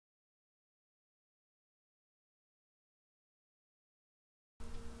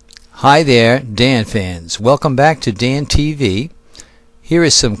Hi there, Dan fans. Welcome back to Dan TV. Here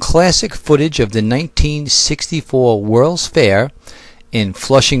is some classic footage of the 1964 World's Fair in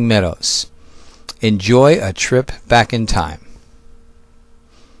Flushing Meadows. Enjoy a trip back in time.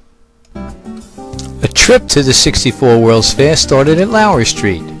 A trip to the '64 World's Fair started at Lowry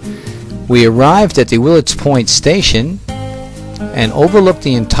Street. We arrived at the Willets Point station and overlooked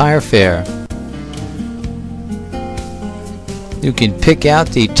the entire fair. You can pick out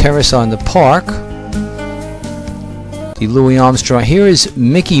the terrace on the park, the Louis Armstrong. Here is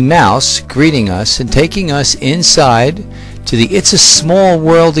Mickey Mouse greeting us and taking us inside to the It's a Small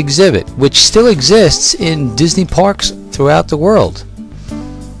World exhibit, which still exists in Disney parks throughout the world.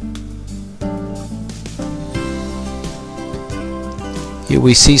 Here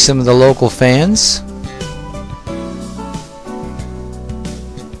we see some of the local fans.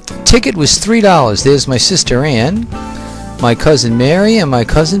 Ticket was $3. There's my sister Ann, my cousin Mary, and my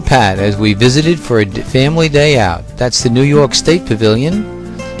cousin Pat as we visited for a family day out. That's the New York State Pavilion,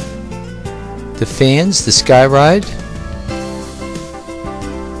 the fans, the Sky Ride,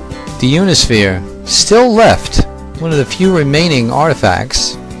 the Unisphere, still left, one of the few remaining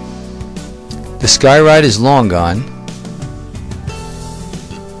artifacts. The Sky Ride is long gone.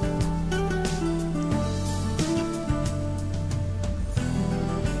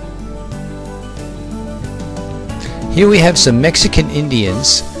 Here we have some Mexican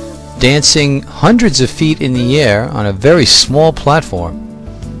Indians dancing hundreds of feet in the air on a very small platform.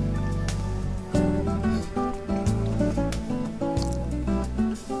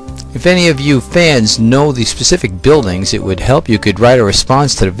 If any of you fans know the specific buildings, it would help. You could write a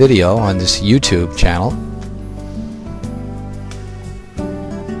response to the video on this YouTube channel.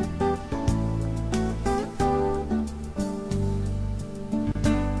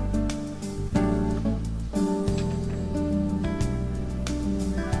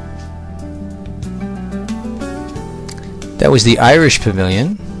 That was the Irish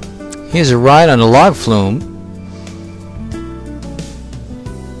Pavilion. Here's a ride on a log flume.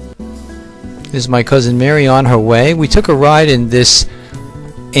 This is my cousin Mary on her way. We took a ride in this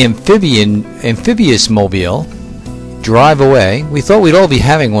amphibious mobile. Drive away. We thought we'd all be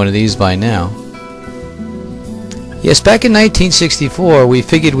having one of these by now. Yes, back in 1964, we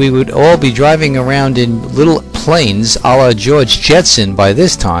figured we would all be driving around in little planes a la George Jetson by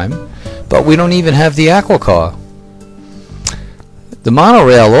this time, but we don't even have the aqua car. The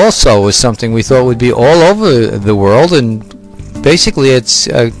monorail also was something we thought would be all over the world, and basically it's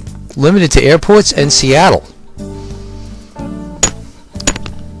limited to airports and Seattle.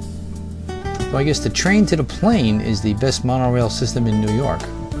 So I guess the train to the plane is the best monorail system in New York.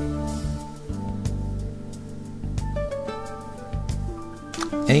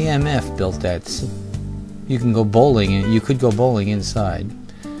 AMF built that. You can go bowling, and you could go bowling inside.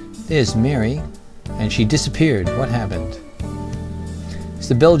 There's Mary, and she disappeared. What happened? It's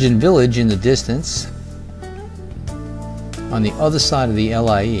the Belgian village in the distance on the other side of the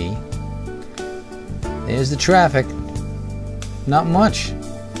LIE. There's the traffic. Not much.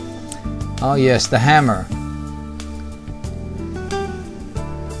 Oh yes, the hammer.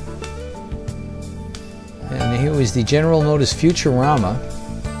 And here was the General Motors Futurama.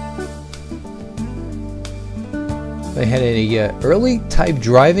 They had a early type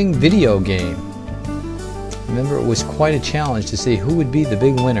driving video game. Remember, it was quite a challenge to see who would be the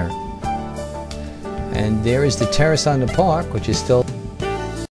big winner. And there is the terrace on the park, which is still